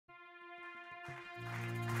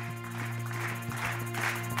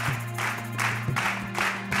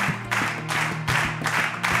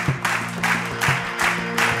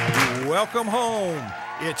welcome home.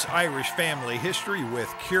 It's Irish Family History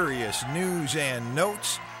with curious news and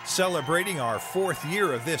notes, celebrating our 4th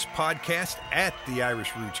year of this podcast at the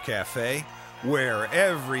Irish Roots Cafe, where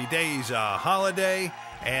every day's a holiday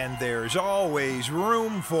and there's always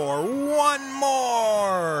room for one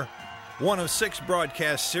more. One of 6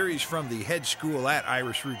 broadcast series from the Hedge School at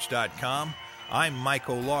irishroots.com. I'm Mike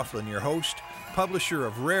OLaughlin, your host, publisher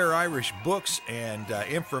of rare Irish books and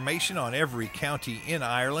information on every county in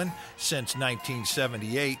Ireland since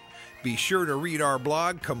 1978. Be sure to read our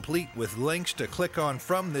blog, complete with links to click on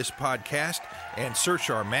from this podcast, and search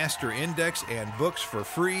our master index and books for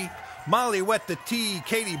free. Molly, wet the tea.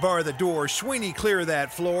 Katie, bar the door. Sweeney, clear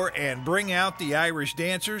that floor, and bring out the Irish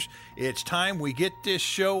dancers. It's time we get this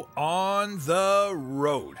show on the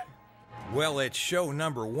road. Well, it's show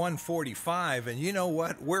number 145, and you know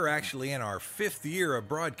what? We're actually in our 5th year of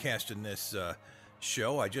broadcasting this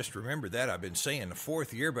show. I just remembered that. I've been saying the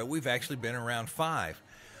 4th year, but we've actually been around 5.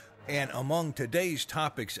 And among today's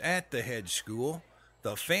topics at the Hedge School,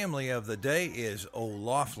 the family of the day is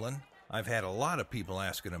OLaughlin. I've had a lot of people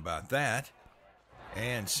asking about that.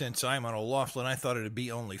 And since I'm on OLaughlin, I thought it'd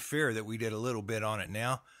be only fair that we did a little bit on it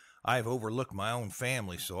now. I've overlooked my own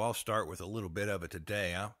family, so I'll start with a little bit of it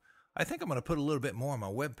today. I think I'm going to put a little bit more on my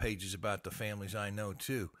web pages about the families I know,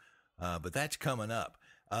 too. But that's coming up.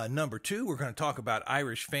 Number 2, we're going to talk about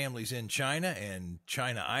Irish families in China and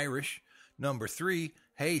China Irish. Number 3,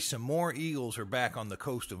 hey, some more Eagles are back on the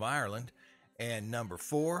coast of Ireland. And number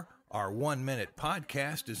 4, our 1-minute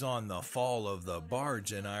podcast is on the fall of the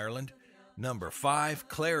bards in Ireland. Number 5,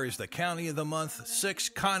 Clare is the county of the month. 6,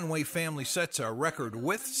 Conway family sets a record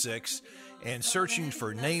with 6. And searching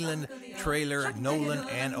for Neylon, Traynor, Nolan,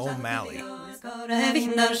 and O'Malley.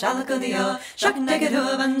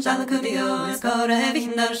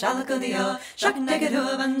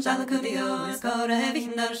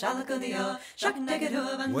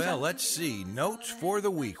 Well, let's see. Notes for the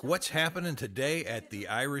week. What's happening today at the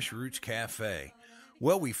Irish Roots Cafe?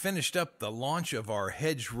 Well, we finished up the launch of our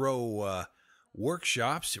hedgerow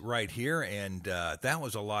workshops right here, and that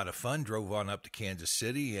was a lot of fun. Drove on up to Kansas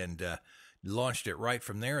City and launched it right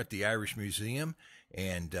from there at the Irish Museum,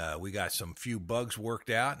 and we got some few bugs worked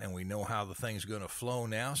out, and we know how the thing's going to flow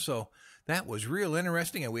now. So that was real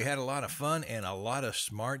interesting, and we had a lot of fun and a lot of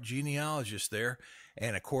smart genealogists there.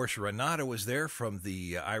 And, of course, Renata was there from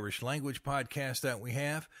the Irish language podcast that we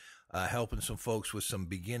have, helping some folks with some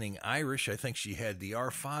beginning Irish. I think she had the Our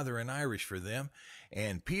Father in Irish for them.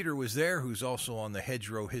 And Peter was there, who's also on the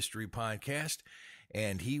Hedgerow History podcast.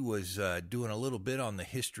 And he was doing a little bit on the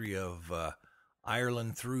history of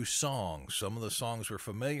Ireland through songs. Some of the songs were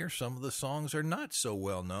familiar. Some of the songs are not so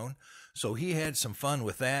well known. So he had some fun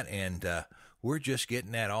with that, and we're just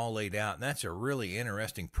getting that all laid out. And that's a really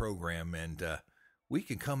interesting program, and we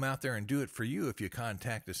can come out there and do it for you if you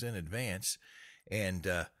contact us in advance. And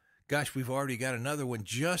gosh, we've already got another one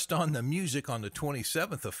just on the music on the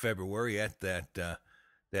 27th of February at that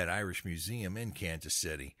Irish Museum in Kansas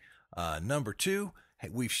City. Number 2,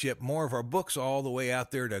 we've shipped more of our books all the way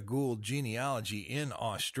out there to Gould Genealogy in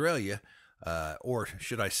Australia, or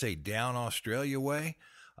should I say down Australia way.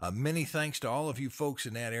 Many thanks to all of you folks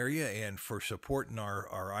in that area and for supporting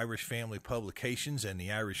our Irish family publications and the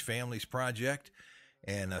Irish Families Project.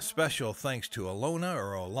 And a special thanks to Alona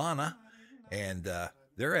or Olana, and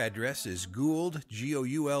their address is Gould,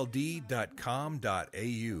 GOULD.com.au.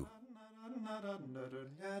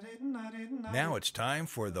 Now it's time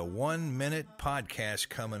for the 1-minute podcast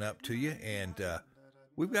coming up to you, and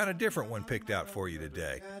we've got a different one picked out for you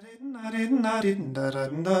today.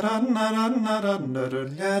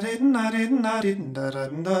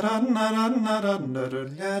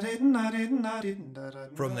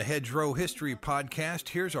 From the Hedgerow History podcast,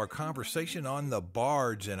 here's our conversation on the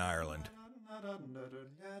bards in Ireland.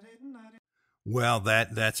 Well,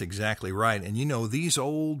 that's exactly right. And you know, these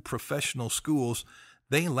old professional schools,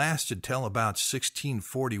 they lasted till about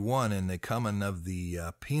 1641 in the coming of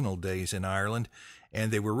the penal days in Ireland.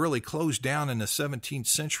 And they were really closed down in the 17th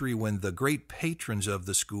century when the great patrons of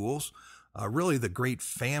the schools, really the great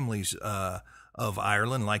families of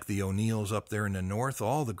Ireland, like the O'Neills up there in the north,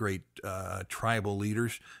 all the great tribal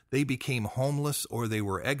leaders, they became homeless, or they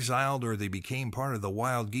were exiled, or they became part of the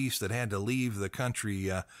wild geese that had to leave the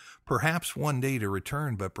country, perhaps one day to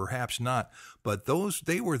return, but perhaps not. But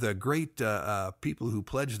they were the great people who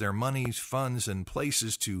pledged their monies, funds, and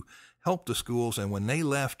places to help the schools, and when they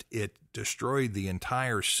left, it destroyed the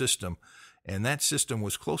entire system. And that system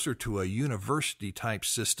was closer to a university-type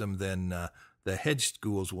system than the Hedge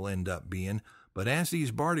schools will end up being. But as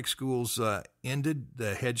these bardic schools ended,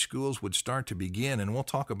 the Hedge schools would start to begin, and we'll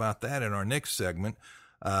talk about that in our next segment.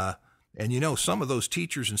 And some of those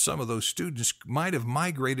teachers and some of those students might have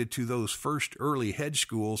migrated to those first early Hedge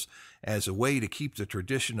schools as a way to keep the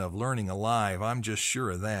tradition of learning alive. I'm just sure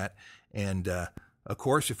of that. And of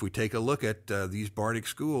course, if we take a look at these bardic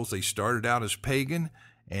schools, they started out as pagan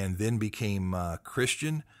and then became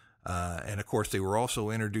Christian. And of course, they were also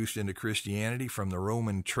introduced into Christianity from the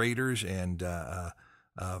Roman traders and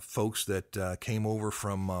folks that came over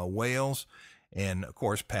from Wales, and of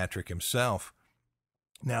course, Patrick himself.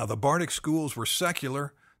 Now, the bardic schools were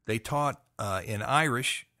secular. They taught in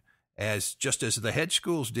Irish, just as the Hedge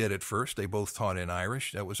schools did at first. They both taught in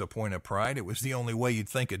Irish. That was a point of pride. It was the only way you'd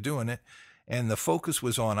think of doing it. And the focus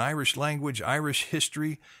was on Irish language, Irish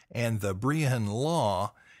history, and the Brehon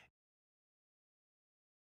law.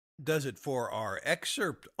 Does it for our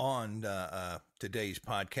excerpt on today's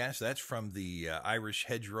podcast. That's from the Irish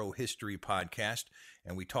Hedgerow History podcast,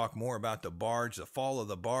 and we talk more about the bards, the fall of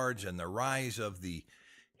the bards, and the rise of the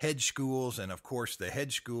Hedge schools. And of course, the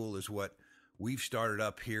Hedge school is what we've started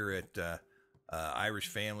up here at Irish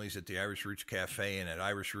Families at the Irish Roots Cafe and at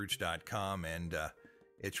irishroots.com, and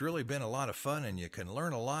it's really been a lot of fun, and you can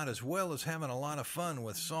learn a lot as well as having a lot of fun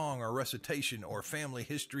with song or recitation or family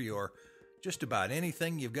history or just about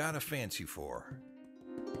anything you've got a fancy for.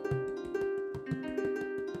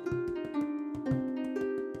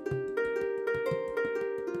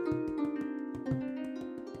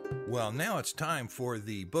 Well, now it's time for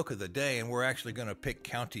the book of the day, and we're actually going to pick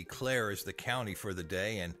County Clare as the county for the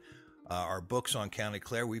day. And our books on County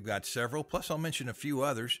Clare, we've got several, plus I'll mention a few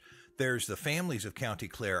others. There's the Families of County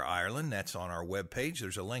Clare, Ireland. That's on our webpage.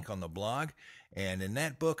 There's a link on the blog. And in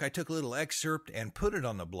that book, I took a little excerpt and put it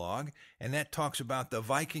on the blog. And that talks about the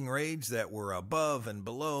Viking raids that were above and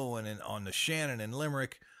below and on the Shannon and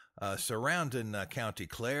Limerick surrounding County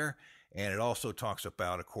Clare. And it also talks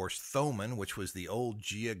about, of course, Thomond, which was the old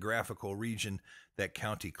geographical region that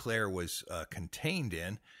County Clare was contained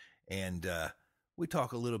in. And we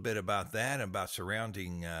talk a little bit about that, about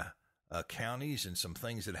surrounding counties and some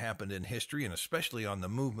things that happened in history, and especially on the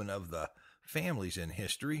movement of the families in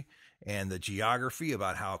history and the geography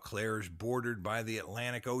about how Clare's bordered by the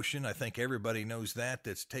Atlantic Ocean. I think everybody knows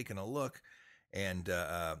that's taken a look. And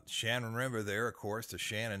Shannon River there, of course, the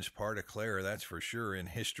Shannon's part of Clare, that's for sure, in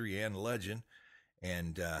history and legend.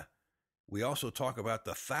 And we also talk about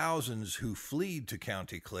the thousands who fled to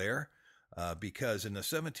County Clare because in the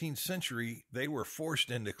 17th century, they were forced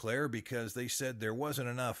into Clare because they said there wasn't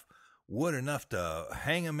enough wood enough to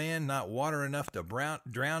hang a man, not water enough to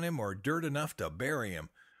drown him, or dirt enough to bury him.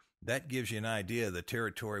 That gives you an idea of the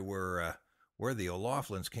territory where the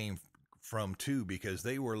OLaughhlins came from too, because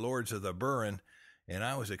they were lords of the Burren, and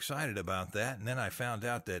I was excited about that. And then I found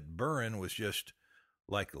out that Burren was just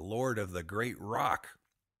like lord of the Great Rock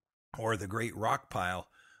or the Great Rock Pile,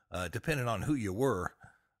 depending on who you were.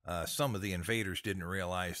 Some of the invaders didn't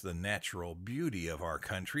realize the natural beauty of our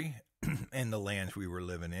country and the lands we were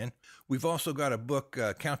living in. We've also got a book,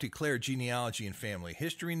 County Clare Genealogy and Family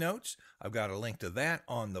History Notes. I've got a link to that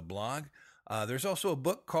on the blog. There's also a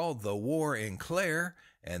book called The War in Clare,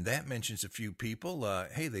 and that mentions a few people.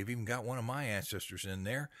 Hey, they've even got one of my ancestors in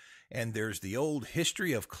there. And there's The Old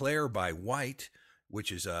History of Clare by White,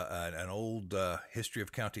 which is an old history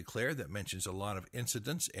of County Clare that mentions a lot of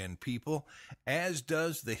incidents and people, as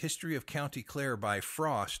does The History of County Clare by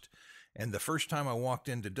Frost. And the first time I walked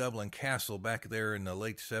into Dublin Castle back there in the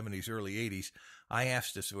late 70s, early 80s, I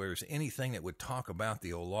asked if there was anything that would talk about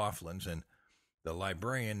the OLaughlin's, and the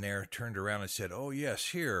librarian there turned around and said, "Oh, yes,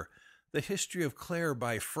 here, The History of Clare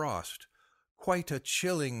by Frost. Quite a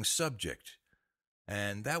chilling subject."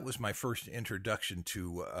 And that was my first introduction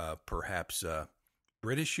to perhaps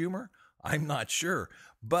British humor. I'm not sure.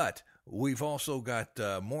 But we've also got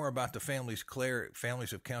more about the families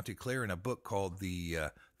of County Clare in a book called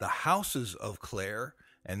The Houses of Clare,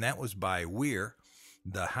 and that was by Weir,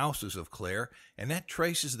 The Houses of Clare, and that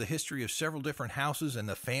traces the history of several different houses and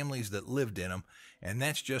the families that lived in them, and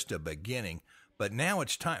that's just a beginning. But now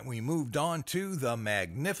it's time we moved on to the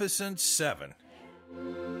Magnificent Seven.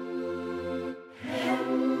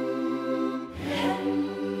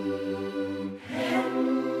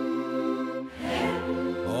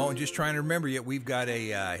 Oh, and just trying to remember yet, we've got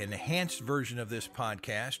an enhanced version of this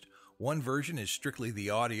podcast. One version is strictly the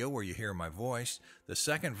audio where you hear my voice. The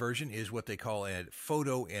second version is what they call a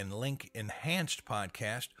photo and link enhanced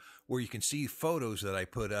podcast, where you can see photos that I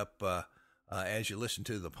put up as you listen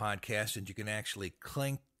to the podcast, and you can actually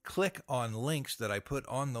click on links that I put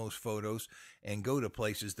on those photos and go to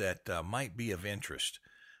places that might be of interest.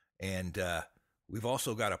 And we've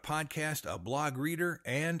also got a podcast, a blog reader,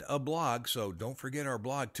 and a blog, so don't forget our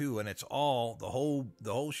blog too. And it's all the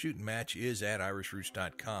whole shooting match is at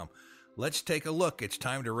irishroots.com. Let's take a look. It's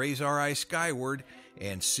time to raise our eyes skyward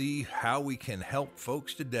and see how we can help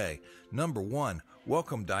folks today. Number 1,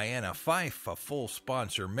 welcome Diana Fife, a full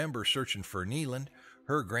sponsor member searching for Neylon.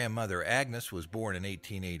 Her grandmother Agnes was born in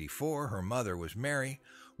 1884. Her mother was Mary.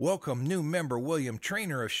 Welcome new member William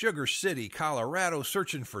Traynor of Sugar City, Colorado,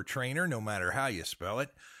 searching for Traynor, no matter how you spell it.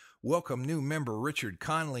 Welcome new member Richard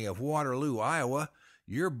Conley of Waterloo, Iowa.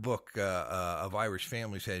 Your book of Irish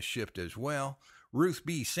families has shipped as well. Ruth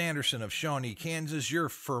B. Sanderson of Shawnee, Kansas. Your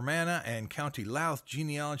Fermanagh and County Louth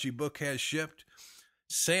genealogy book has shipped.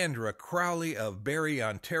 Sandra Crowley of Barrie,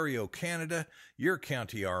 Ontario, Canada. Your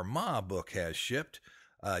County Armagh book has shipped.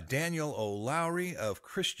 Daniel O'Lowry of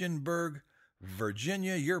Christiansburg,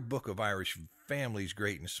 Virginia. Your book of Irish families,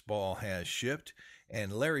 great and small, has shipped.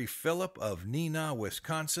 And Larry Phillip of Neenah,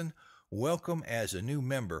 Wisconsin. Welcome as a new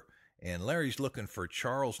member. And Larry's looking for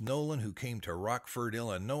Charles Nolan, who came to Rockford,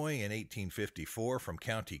 Illinois in 1854 from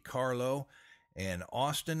County Carlow, and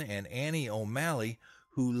Austin and Annie O'Malley,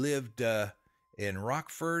 who lived in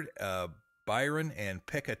Rockford, Byron, and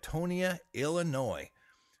Pecatonia, Illinois.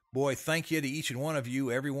 Boy, thank you to each and one of you,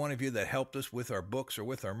 every one of you that helped us with our books or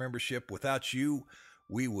with our membership. Without you,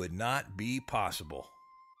 we would not be possible.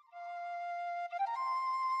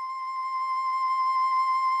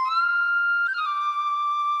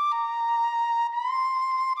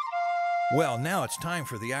 Well, now it's time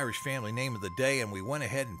for the Irish family name of the day, and we went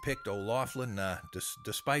ahead and picked OLoughlin,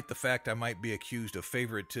 despite the fact I might be accused of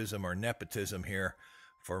favoritism or nepotism here,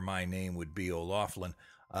 for my name would be OLoughlin.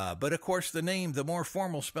 But, of course, the more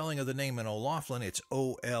formal spelling of the name in OLoughlin, it's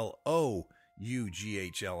OLoughlin.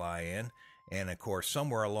 And, of course,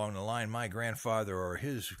 somewhere along the line, my grandfather or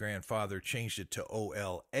his grandfather changed it to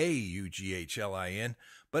OLaughlin.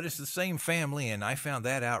 But it's the same family, and I found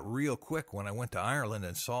that out real quick when I went to Ireland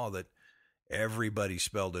and saw that everybody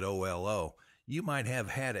spelled it OLO. You might have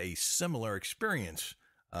had a similar experience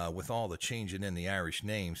with all the changing in the Irish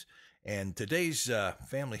names. And today's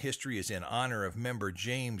family history is in honor of member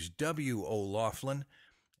James W. O'Loughlin.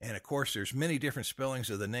 And, of course, there's many different spellings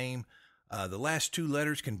of the name. The last two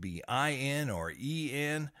letters can be I-N or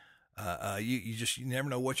E-N. You never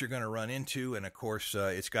know what you're going to run into. And, of course,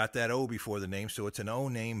 it's got that O before the name, so it's an O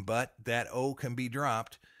name, but that O can be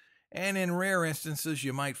dropped. And in rare instances,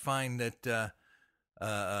 you might find that the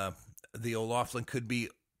OLoughlin could be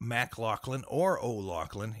MacLaughlin or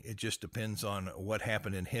O'Loughlin. It just depends on what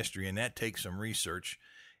happened in history, and that takes some research.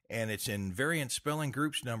 And it's in variant spelling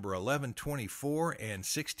groups number 1124 and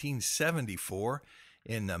 1674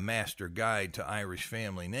 in the Master Guide to Irish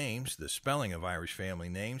Family Names, the spelling of Irish family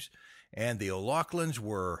names. And the O'Loughlins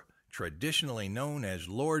were traditionally known as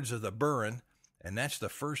Lords of the Burren. And that's the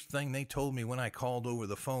first thing they told me when I called over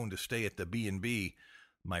the phone to stay at the B&B,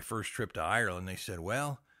 my first trip to Ireland. They said,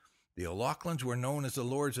 well, the O'Loughlins were known as the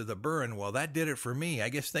Lords of the Burren. Well, that did it for me. I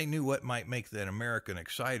guess they knew what might make that American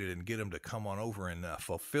excited and get them to come on over and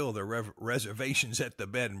fulfill their reservations at the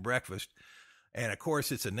bed and breakfast. And, of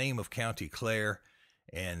course, it's a name of County Clare.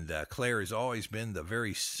 And Clare has always been the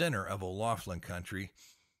very center of O'Loughlin country.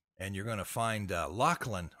 And you're going to find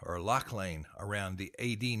Laughlin or Loughlin around the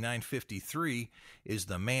AD 953 is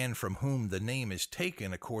the man from whom the name is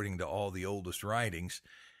taken, according to all the oldest writings.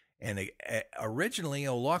 And originally,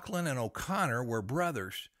 O'Loughlin and O'Connor were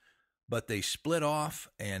brothers, but they split off,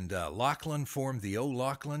 and Laughlin formed the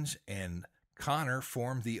O'Loughlins, and Connor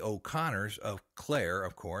formed the O'Connors of Clare,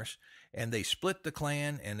 of course. And they split the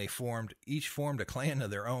clan, and they each formed a clan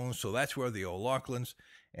of their own. So that's where the O'Loughlins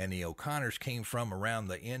and the O'Connors came from around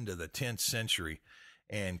the end of the 10th century.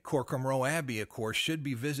 And Corcombe Row Abbey, of course, should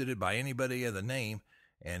be visited by anybody of the name.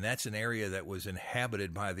 And that's an area that was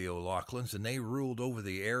inhabited by the O'Loughlins, and they ruled over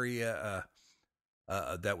the area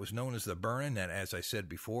that was known as the Burren, that, as I said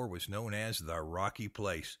before, was known as the Rocky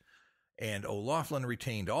Place. And O'Loughlin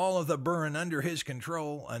retained all of the Burren under his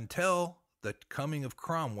control until the coming of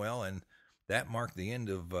Cromwell, and that marked the end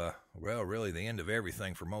of, really the end of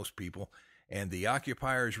everything for most people. And the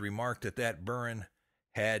occupiers remarked that Burren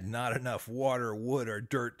had not enough water, wood, or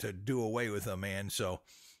dirt to do away with them, and so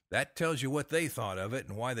that tells you what they thought of it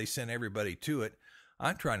and why they sent everybody to it.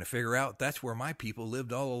 I'm trying to figure out that's where my people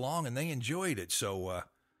lived all along, and they enjoyed it. So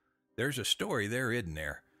there's a story there, isn't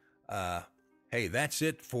there? Hey, that's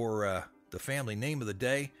it for the family name of the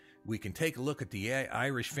day. We can take a look at the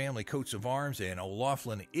Irish family coats of arms, and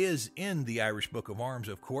O'Loughlin is in the Irish Book of Arms,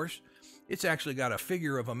 of course. It's actually got a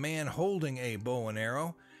figure of a man holding a bow and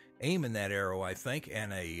arrow, aiming that arrow, I think,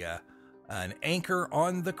 and an anchor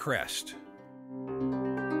on the crest.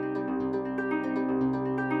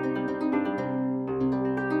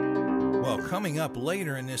 Well, Coming up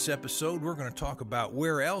later in this episode, we're going to talk about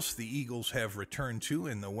where else the Eagles have returned to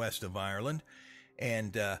in the west of Ireland.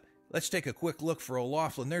 And let's take a quick look for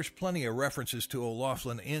OLoughlin. There's plenty of references to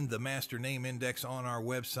OLoughlin in the Master Name Index on our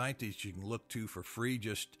website that you can look to for free.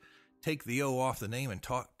 Just take the O off the name and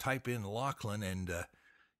type in Laughlin, and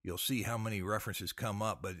you'll see how many references come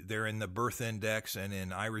up. But they're in the birth index and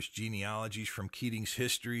in Irish genealogies from Keating's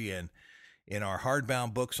History, and in our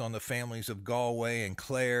hardbound books on the families of Galway and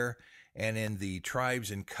Clare, and in the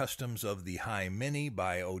Tribes and Customs of the High Minnie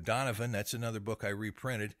by O'Donovan. That's another book I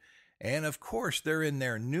reprinted. And, of course, they're in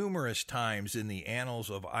there numerous times in the Annals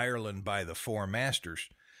of Ireland by the Four Masters.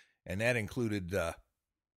 And that included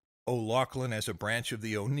OLoughlin as a branch of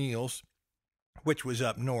the O'Neills, which was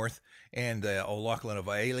up north, and OLoughlin of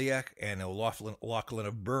Aileach, and OLoughlin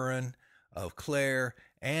of Burren, of Clare,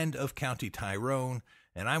 and of County Tyrone.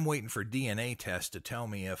 And I'm waiting for DNA tests to tell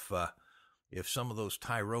me if some of those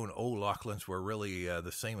Tyrone OLoughlins were really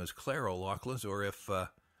the same as Clare OLoughlins, or if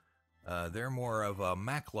they're more of a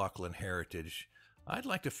MacLaughlin heritage. I'd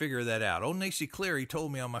like to figure that out. Old Nacy Cleary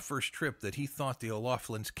told me on my first trip that he thought the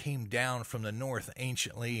O'Laughlins came down from the north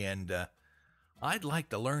anciently, and I'd like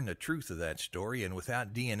to learn the truth of that story, and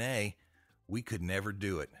without DNA, we could never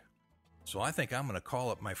do it. So I think I'm going to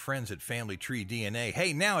call up my friends at Family Tree DNA.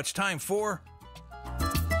 Hey, now it's time for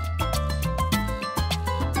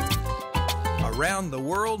Around the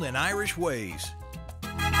World in Irish Ways.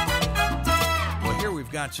 Well, here we've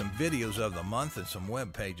got some videos of the month and some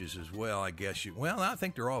web pages as well, I guess. I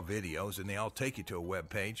think they're all videos, and they all take you to a web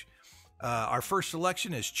page. Our first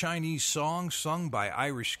selection is Chinese songs sung by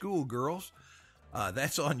Irish schoolgirls.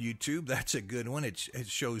 That's on YouTube. That's a good one. It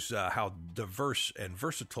shows how diverse and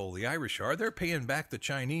versatile the Irish are. They're paying back the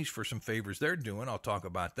Chinese for some favors they're doing. I'll talk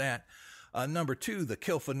about that. Number 2, the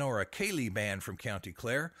Kilfenora Ceilidh Band from County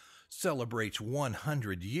Clare celebrates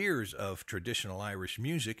 100 years of traditional Irish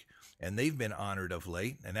music, and they've been honored of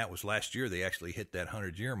late, and that was last year. They actually hit that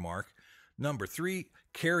 100-year mark. Number 3,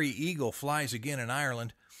 Kerry Eagle flies again in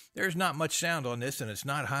Ireland. There's not much sound on this, and it's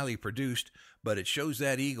not highly produced, but it shows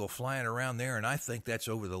that eagle flying around there, and I think that's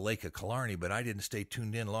over the Lake of Killarney, but I didn't stay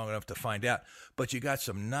tuned in long enough to find out. But you got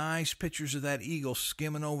some nice pictures of that eagle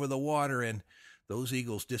skimming over the water, and those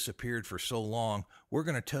eagles disappeared for so long. We're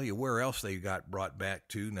going to tell you where else they got brought back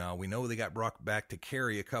to. Now, we know they got brought back to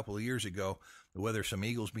Kerry a couple of years ago, whether some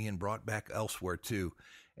eagles being brought back elsewhere too.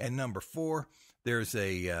 And number 4, there's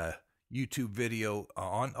a YouTube video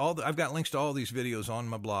on I've got links to all these videos on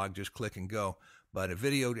my blog. Just click and go. But a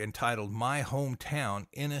video entitled "My Hometown,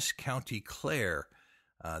 Ennis, County Clare."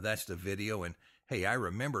 That's the video. And hey, I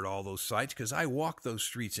remembered all those sites because I walked those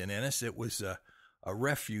streets in Ennis. It was a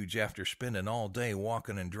refuge after spending all day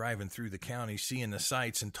walking and driving through the county, seeing the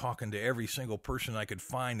sights and talking to every single person I could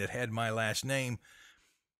find that had my last name.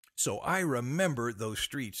 So I remember those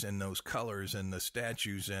streets and those colors and the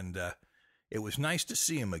statues, and it was nice to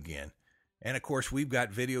see them again. And, of course, we've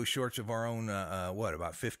got video shorts of our own,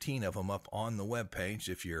 about 15 of them up on the webpage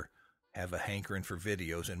if you have a hankering for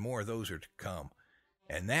videos, and more of those are to come.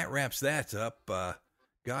 And that wraps that up.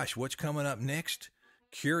 What's coming up next?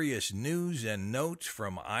 Curious news and notes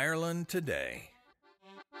from Ireland today.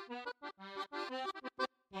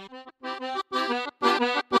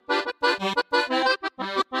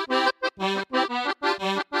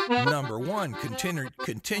 Number 1,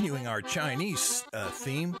 continuing our Chinese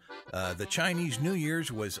theme, the Chinese New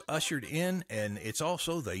Year's was ushered in, and it's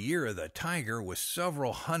also the Year of the Tiger, with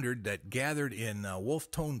several hundred that gathered in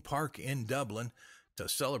Wolftone Park in Dublin to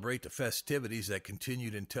celebrate the festivities that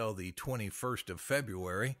continued until the 21st of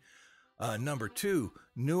February. Number 2,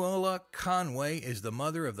 Nuala Conway is the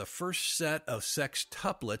mother of the first set of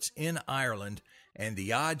sextuplets in Ireland, and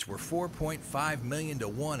the odds were 4.5 million to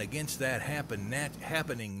 1 against that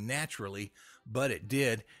happening naturally, but it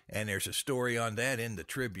did, and there's a story on that in the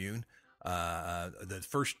Tribune.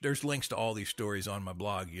 There's links to all these stories on my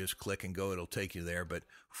blog. You just click and go, it'll take you there. But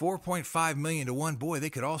 4.5 million to 1, boy,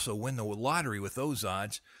 they could also win the lottery with those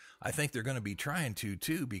odds. I think they're going to be trying to,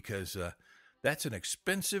 too, because that's an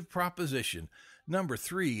expensive proposition. Number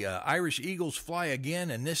 3, Irish Eagles fly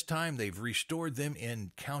again, and this time they've restored them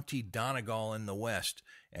in County Donegal in the west.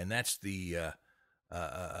 And that's the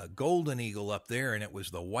golden eagle up there, and it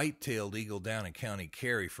was the white-tailed eagle down in County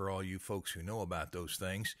Kerry for all you folks who know about those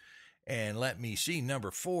things. And let me see, number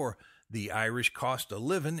 4, the Irish cost of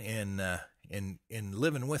living in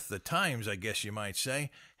living with the times, I guess you might say,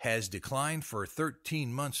 has declined for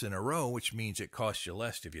 13 months in a row, which means it costs you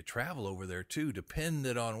less if you travel over there too,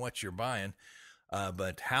 depending on what you're buying.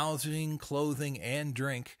 But housing, clothing, and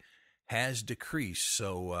drink has decreased.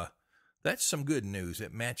 So that's some good news.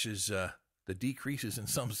 It matches the decreases in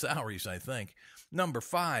some salaries, I think. Number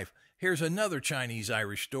 5, here's another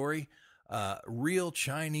Chinese-Irish story. Real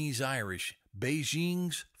Chinese-Irish.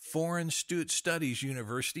 Beijing's Foreign Studies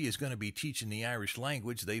University is going to be teaching the Irish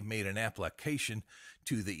language. They've made an application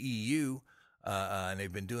to the EU, and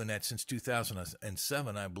they've been doing that since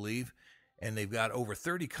 2007, I believe. And they've got over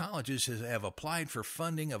 30 colleges that have applied for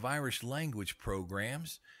funding of Irish language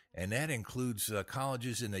programs, and that includes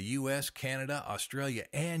colleges in the U.S., Canada, Australia,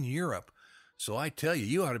 and Europe. So I tell you,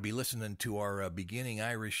 you ought to be listening to our Beginning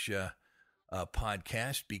Irish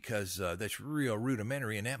podcast, because that's real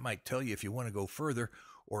rudimentary, and that might tell you if you want to go further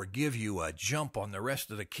or give you a jump on the rest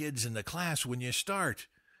of the kids in the class when you start,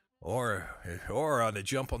 or on the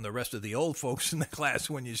jump on the rest of the old folks in the class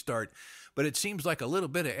when you start. But it seems like a little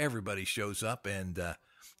bit of everybody shows up, and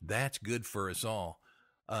that's good for us all.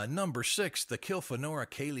 Number 6, the Kilfenora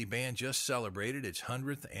Ceilidh Band just celebrated its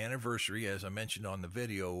 100th anniversary, as I mentioned on the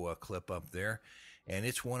video clip up there. And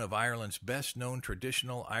it's one of Ireland's best-known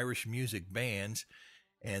traditional Irish music bands,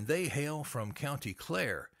 and they hail from County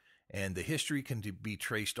Clare. And the history can be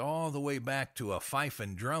traced all the way back to a fife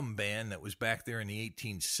and drum band that was back there in the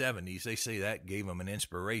 1870s. They say that gave them an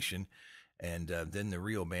inspiration, and then the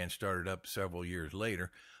real band started up several years later.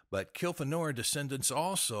 But Kilfenora descendants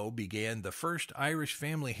also began the first Irish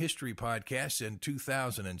family history podcast in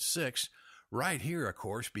 2006, right here, of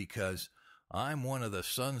course, because I'm one of the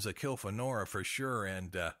sons of Kilfenora for sure,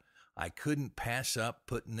 and I couldn't pass up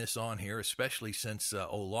putting this on here, especially since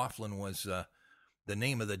OLaughlin was the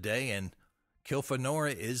name of the day, and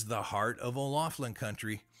Kilfenora is the heart of OLaughlin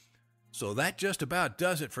country. So that just about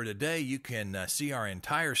does it for today. You can see our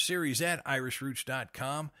entire series at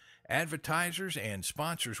irishroots.com. Advertisers and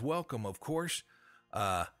sponsors welcome, of course.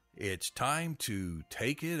 It's time to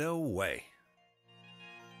take it away.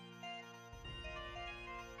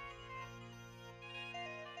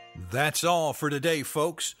 That's all for today,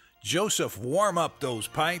 folks. Joseph, warm up those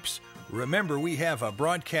pipes. Remember, we have a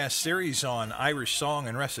broadcast series on Irish song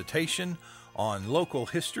and recitation, on local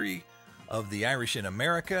history of the Irish in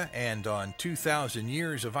America, and on 2,000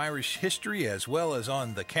 years of Irish history, as well as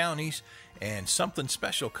on the counties, and something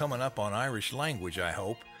special coming up on Irish language, I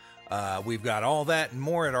hope. We've got all that and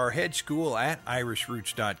more at our Hedge School at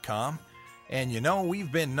irishroots.com. And you know,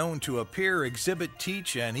 we've been known to appear, exhibit,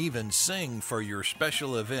 teach, and even sing for your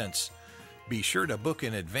special events. Be sure to book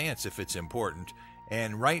in advance if it's important,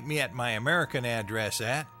 and write me at my American address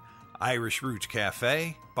at Irish Roots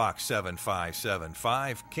Cafe, Box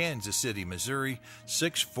 7575, Kansas City, Missouri,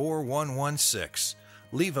 64116.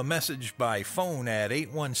 Leave a message by phone at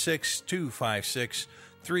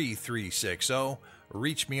 816-256-3360.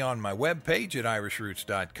 Reach me on my webpage at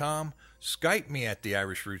irishroots.com. Skype me at the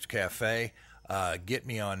Irish Roots Cafe. Get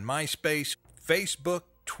me on MySpace, Facebook,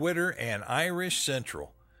 Twitter, and Irish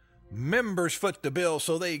Central. Members foot the bill,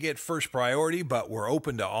 so they get first priority, but we're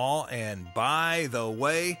open to all. And by the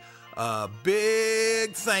way, a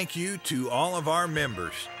big thank you to all of our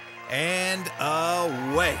members. And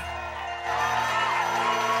away.